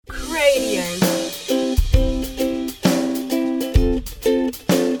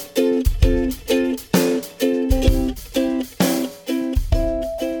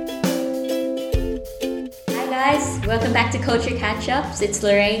Workshops. It's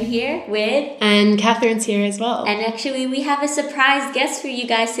Lorraine here with... And Catherine's here as well. And actually we have a surprise guest for you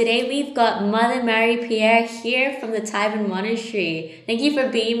guys today. We've got Mother Marie-Pierre here from the Taiwan Monastery. Thank you for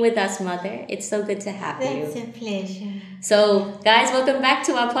being with us, Mother. It's so good to have you. That's a pleasure. So, guys, welcome back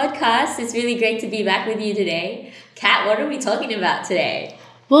to our podcast. It's really great to be back with you today. Kat, what are we talking about today?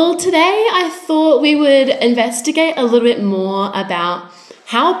 Well, today I thought we would investigate a little bit more about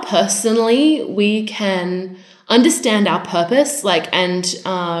how personally we can understand our purpose, and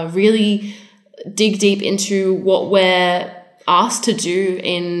really dig deep into what we're asked to do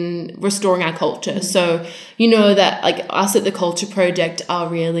in restoring our culture. Mm-hmm. So, you know that us at the Culture Project are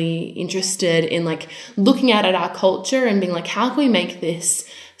really interested in looking at our culture and being how can we make this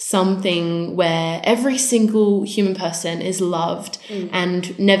something where every single human person is loved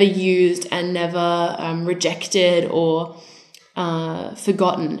and never used and never rejected or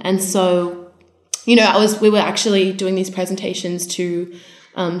forgotten. And so, we were actually doing these presentations to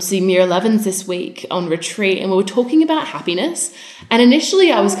see Year 11s this week on retreat, and we were talking about happiness. And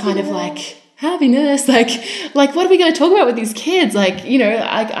initially I was kind of happiness, what are we going to talk about with these kids? I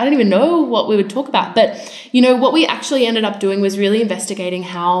don't even know what we would talk about. But, what we actually ended up doing was really investigating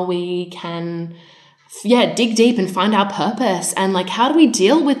how we can, dig deep and find our purpose. And how do we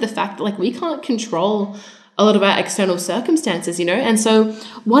deal with the fact that we can't control a lot of our external circumstances, And so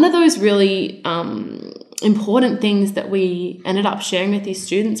one of those really important things that we ended up sharing with these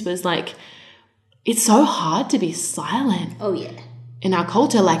students was it's so hard to be silent. Oh, yeah. In our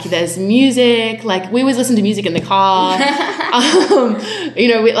culture, there's music, we always listen to music in the car.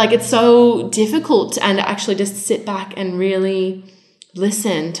 It's so difficult and actually just sit back and really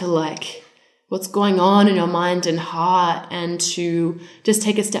listen to what's going on in your mind and heart, and to just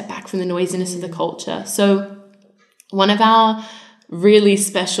take a step back from the noisiness of the culture. So one of our really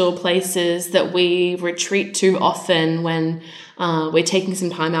special places that we retreat to often when we're taking some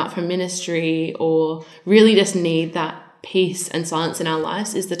time out from ministry or really just need that peace and silence in our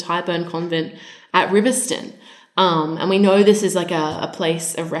lives is the Tyburn Convent at Riverstone. And we know this is a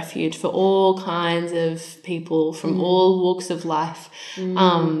place of refuge for all kinds of people from all walks of life.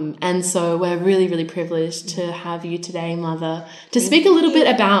 And so we're really, really privileged to have you today, Mother, to speak a little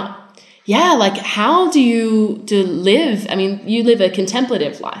bit about, how do you live? I mean, you live a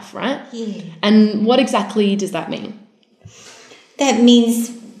contemplative life, right? Yeah. And what exactly does that mean? That means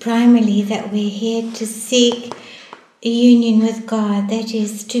primarily that we're here to seek a union with God, that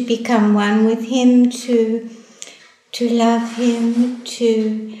is, to become one with Him, to love Him,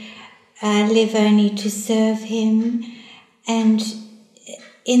 to live only to serve Him, and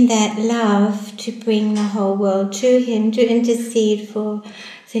in that love to bring the whole world to Him, to intercede for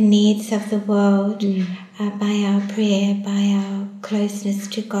the needs of the world by our prayer, by our closeness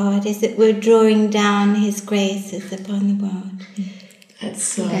to God, as it were drawing down His graces upon the world. That's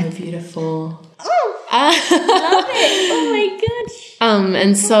so beautiful. Love it. Oh my gosh.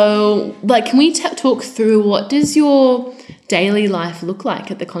 And so, can we talk through what does your daily life look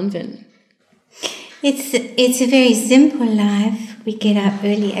like at the convent? It's a very simple life. We get up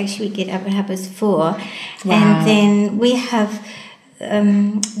early. Actually, we get up at 4:30. Wow. And then we have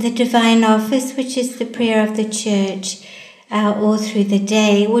the Divine Office, which is the prayer of the Church all through the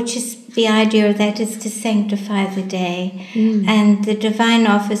day, which is the idea of that is to sanctify the day. And the Divine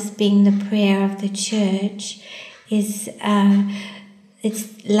Office, being the prayer of the Church, is it's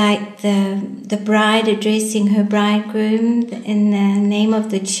like the bride addressing her bridegroom in the name of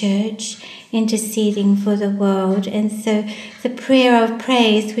the Church, interceding for the world. And so the prayer of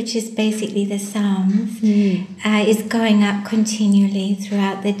praise, which is basically the Psalms, is going up continually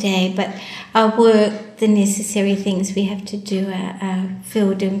throughout the day. But our work, the necessary things we have to do are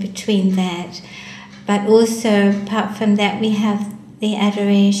filled in between that. But also, apart from that, we have the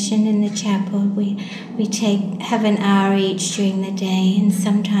adoration in the chapel. We have an hour each during the day and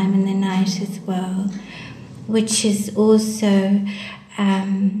sometime in the night as well, which is also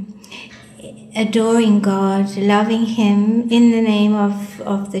adoring God, loving Him in the name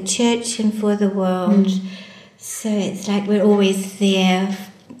of the Church and for the world. So it's we're always there,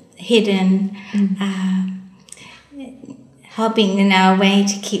 hidden, helping in our way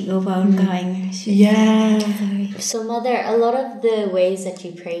to keep the world going. So, Mother, a lot of the ways that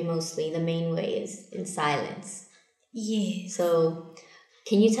you pray, mostly the main way is in silence. Yes. So,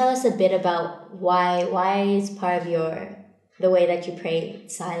 can you tell us a bit about why is part of the way that you pray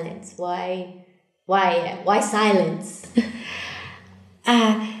silence? Why silence?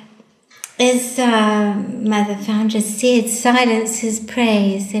 As Mother Founder said, silence is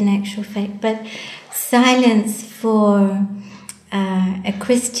praise in actual fact, but silence for a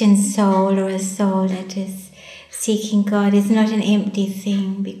Christian soul or a soul that is seeking God is not an empty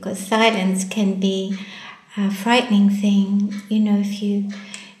thing, because silence can be a frightening thing. If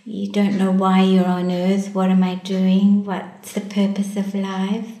you don't know why you're on earth, what am I doing, what's the purpose of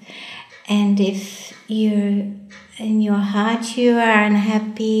life, and if you're in your heart you are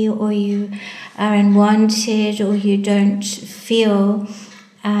unhappy, or you are unwanted, or you don't feel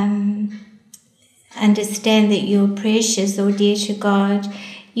understand that you're precious or dear to God,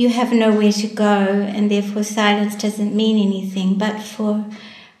 you have nowhere to go, and therefore silence doesn't mean anything. But for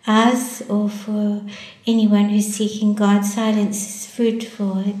us, or for anyone who's seeking God, silence is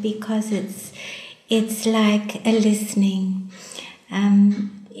fruitful, because it's like a listening.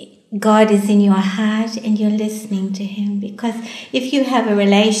 God is in your heart and you're listening to Him, because if you have a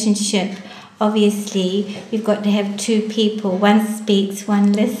relationship, obviously you've got to have two people. One speaks,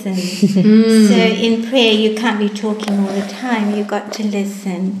 one listens. So in prayer you can't be talking all the time, you've got to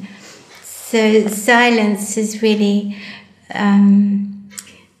listen. So silence is really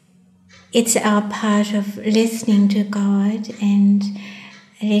it's our part of listening to God and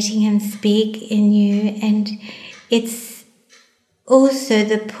letting Him speak in you. And it's also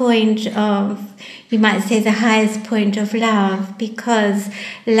the point of, you might say, the highest point of love, because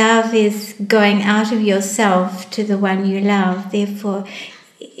love is going out of yourself to the one you love. Therefore,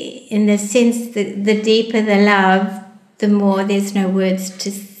 in the sense that the deeper the love, the more there's no words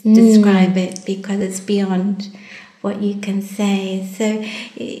to describe it, because it's beyond what you can say. So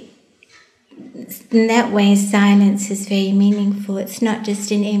in that way, silence is very meaningful. It's not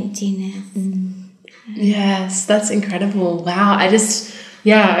just an emptiness. Yes, that's incredible. Wow.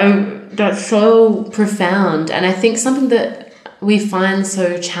 That's so profound. And I think something that we find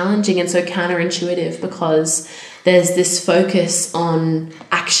so challenging and so counterintuitive, because there's this focus on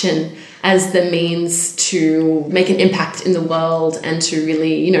action as the means to make an impact in the world, and to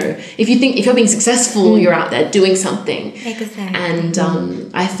really, if you're being successful, you're out there doing something. Exactly. And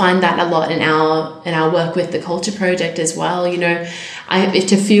I find that a lot in our work with the Culture Project as well.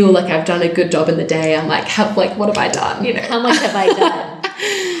 To feel like I've done a good job in the day, I'm like, what have I done? How much have I done?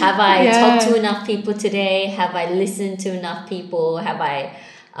 Have I talked to enough people today? Have I listened to enough people? Have I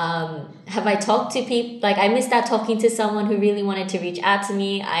talked to people? Like, I missed out talking to someone who really wanted to reach out to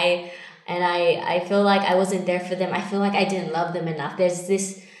me. I feel like I wasn't there for them. I feel like I didn't love them enough. There's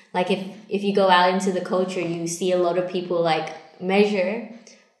this, like, if you go out into the culture, you see a lot of people like measure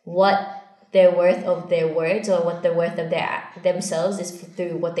what their worth of their words, or what the worth of themselves is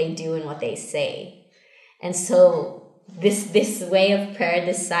through what they do and what they say. And so this way of prayer,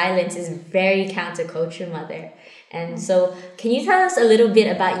 this silence, is very counterculture, Mother. And so can you tell us a little bit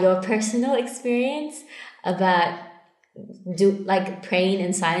about your personal experience about praying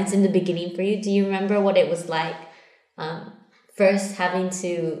in silence in the beginning for you? Do you remember what it was like first having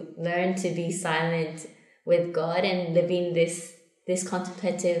to learn to be silent with God and living this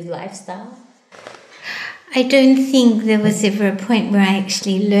contemplative lifestyle? I don't think there was ever a point where I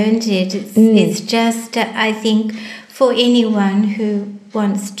actually learned it. It's just, I think, for anyone who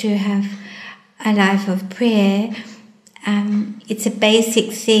wants to have a life of prayer, it's a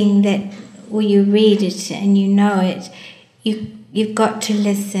basic thing that when you read it and you know it, you've got to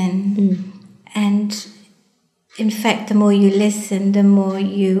listen. And in fact, the more you listen, the more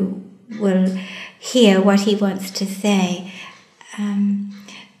you will hear what He wants to say.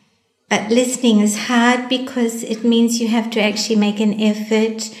 But listening is hard, because it means you have to actually make an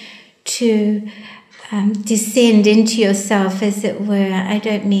effort to descend into yourself, as it were. I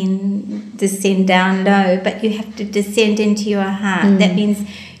don't mean descend down low, but you have to descend into your heart. That means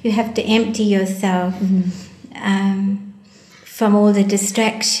you have to empty yourself from all the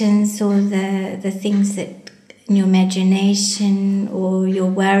distractions, or the things that in your imagination, or your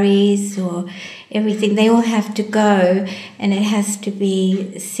worries, or everything. They all have to go, and it has to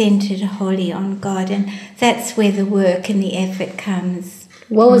be centered wholly on God. And that's where the work and the effort comes.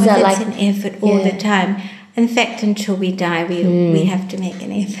 What was that like? It's an effort all the time. In fact, until we die, we have to make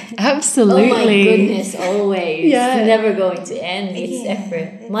an effort. Absolutely. Oh my goodness, always. Yeah. It's never going to end. It's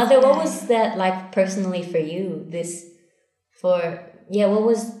effort. Mother, what was that like personally for you? What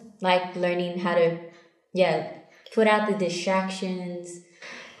was like learning how to, put out the distractions?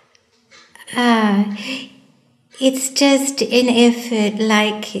 It's just an effort,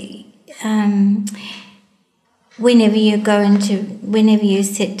 like whenever you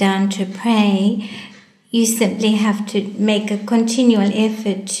sit down to pray, you simply have to make a continual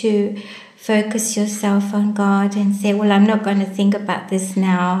effort to focus yourself on God and say, well, I'm not going to think about this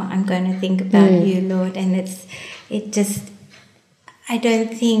now. I'm going to think about you, Lord. And I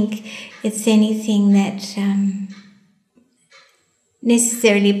don't think it's anything that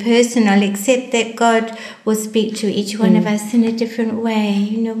necessarily personal, except that God will speak to each one of us in a different way.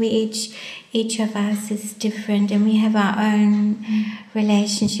 You know, each of us is different, and we have our own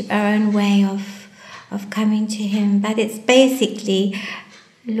relationship, our own way of coming to Him. But it's basically,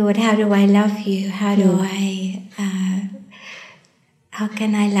 Lord, how do I love you? How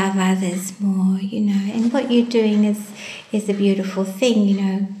can I love others more? You know, and what you're doing is a beautiful thing. You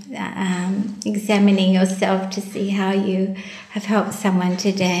know, examining yourself to see how you have helped someone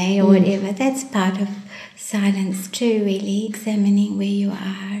today or whatever. That's part of silence too. Really examining where you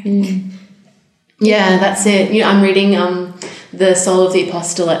are. Yeah, that's it. You know, I'm reading The Soul of the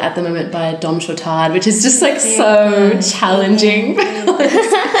Apostolate at the moment by Dom Chotard, which is just like so challenging.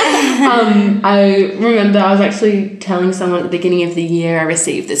 I remember I was actually telling someone at the beginning of the year I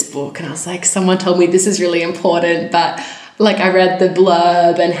received this book, and I was like, someone told me this is really important, but like I read the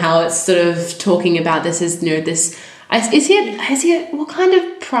blurb and how it's sort of talking about this as, you know, this. Is he what kind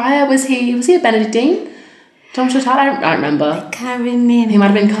of prior was he? Was he a Benedictine? Dom Chotard? I don't remember. I can't remember. He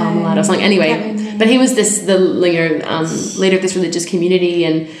might have been Carmelite or something. Anyway, but he was the leader of this religious community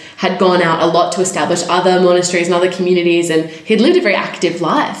and had gone out a lot to establish other monasteries and other communities, and he'd lived a very active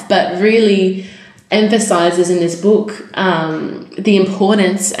life, but really emphasizes in this book the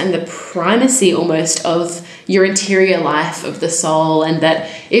importance and the primacy almost of your interior life of the soul, and that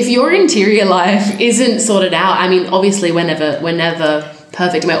if your interior life isn't sorted out, I mean, obviously we're never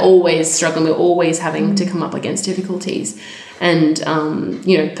perfect, and we're always struggling, we're always having to come up against difficulties, and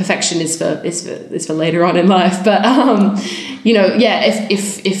you know, perfection is for later on in life, but you know, yeah,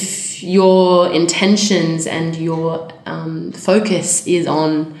 if your intentions and your focus is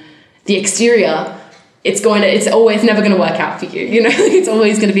on the exterior, it's always never going to work out for you, you know. It's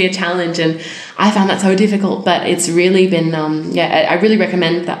always going to be a challenge, and I found that so difficult, but it's really been I really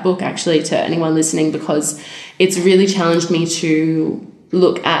recommend that book actually to anyone listening, because it's really challenged me to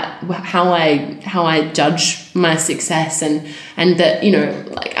look at how I judge my success, and that, you know,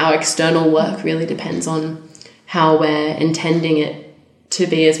 like our external work really depends on how we're intending it to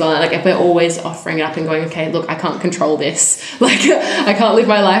be as well. Like if we're always offering it up and going, okay, look, I can't control this, like I can't live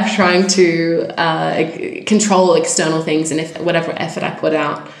my life trying to control external things, and if whatever effort I put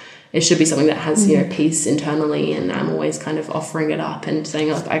out, it should be something that has, you know, peace internally, and I'm always kind of offering it up and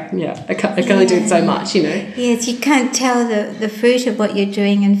saying, like, I can only do so much, you know. Yes, you can't tell the fruit of what you're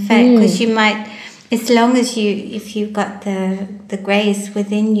doing, in fact, because you might, as long as if you've got the grace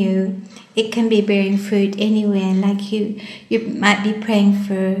within you, it can be bearing fruit anywhere. Like you might be praying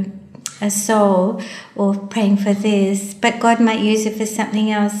for a soul or praying for this, but God might use it for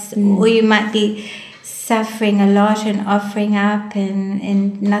something else, or you might be suffering a lot and offering up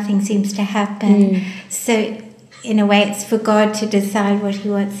and nothing seems to happen. So in a way it's for God to decide what He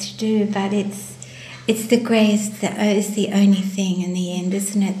wants to do, but it's the grace that is the only thing in the end,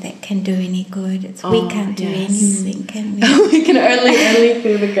 isn't it, that can do any good. We can't do anything, can we? We can only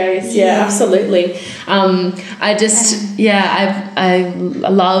feel the grace. Yeah, absolutely. I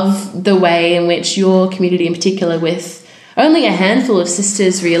love the way in which your community in particular, with only a handful of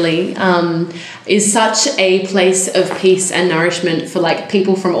sisters really, is such a place of peace and nourishment for like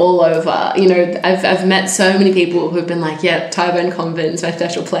people from all over. You know, I've met so many people who've been like, yeah, Tyburn Convent is my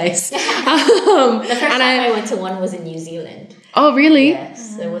special place. The first time I went to one was in New Zealand. Oh, really?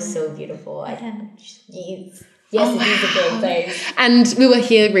 Yes, it was so beautiful. Yes, it is a great place. And we were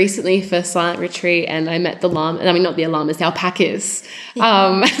here recently for Silent Retreat, and I met the llamas. I mean, not the llamas, the alpacas.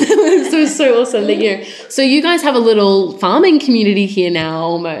 It was so awesome that, you know. So you guys have a little farming community here now,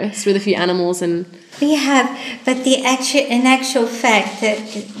 almost, with a few animals and. We have, but in actual fact, that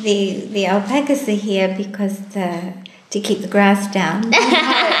the alpacas are here because to keep the grass down.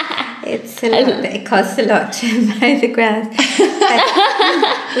 It costs a lot to mow the grass.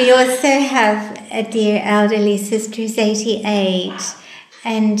 But we also have a dear elderly sister who's 88,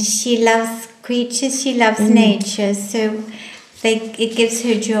 and she loves creatures, she loves nature, so it gives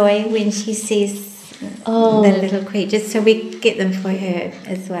her joy when she sees the little creatures, so we get them for her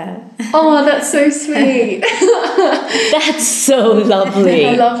as well. Oh, that's so sweet. That's so lovely.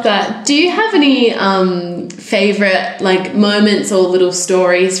 I love that. Do you have any favorite like moments or little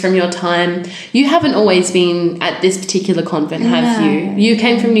stories from your time? You haven't always been at this particular convent, have you? You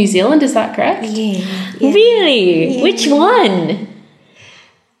came from New Zealand, is that correct? Yeah. Really? Yeah. Which one?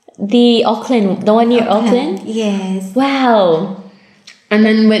 The Auckland, the one near Auckland? Yes. Wow. And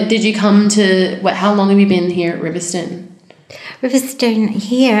then when did you come to, how long have you been here at Riverstone? Riverstone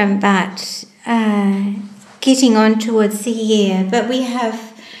here about getting on towards a year, but we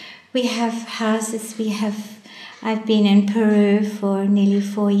have houses. I've been in Peru for nearly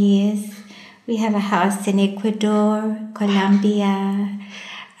 4 years We have a house in Ecuador, Colombia,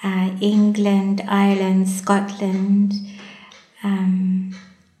 England, Ireland, Scotland.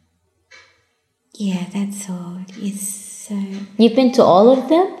 Yeah, that's all. Yes. So You've been to all of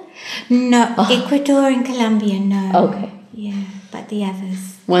them? no, Ecuador and Colombia, no. Okay. Yeah, but the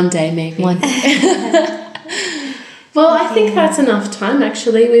others. One day, maybe. One. Well, I think that's enough time.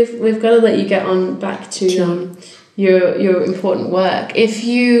 Actually, we've got to let you get on back to your important work. If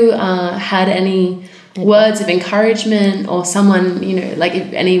you had any words of encouragement, or someone, like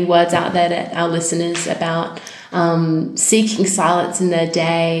if any words out there to our listeners about seeking silence in their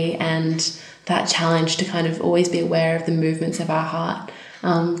day and that challenge to kind of always be aware of the movements of our heart,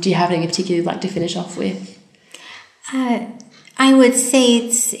 do you have anything particularly you'd like to finish off with? I would say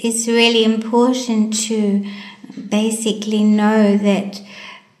it's really important to basically know that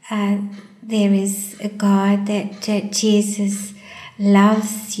there is a God, that Jesus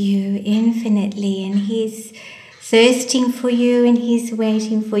loves you infinitely, and He's thirsting for you, and He's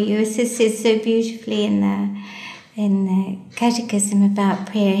waiting for you. As it says so beautifully in the Catechism about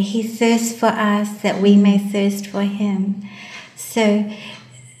prayer, He thirsts for us that we may thirst for Him. So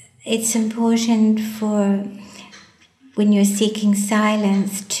it's important for, when you're seeking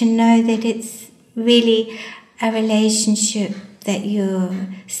silence, to know that it's really a relationship that you're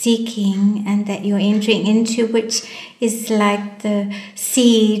seeking and that you're entering into, which is like the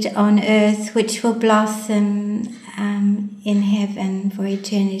seed on earth which will blossom in heaven for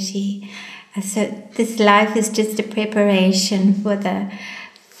eternity. So this life is just a preparation for the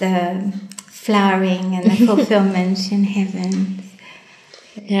flowering and the fulfillment in heaven.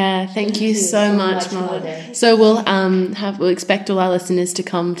 Yeah, thank you so much, Mother. So we'll expect all our listeners to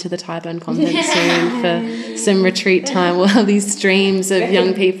come to the Tyburn Convent soon for some retreat time. We'll have these streams of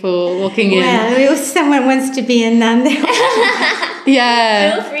young people walking in. Well, if someone wants to be a nun,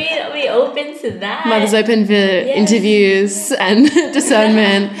 yeah. Feel free to be open to that. Mother's open for interviews and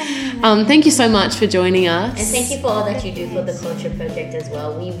discernment. Thank you so much for joining us. And thank you for all that you do for the Culture Project as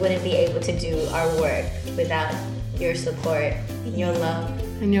well. We wouldn't be able to do our work without your support, your love,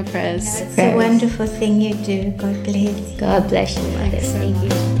 and your prayers. It's a wonderful thing you do. God bless you. God bless you, Mother. Thank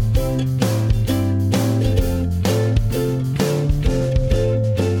you.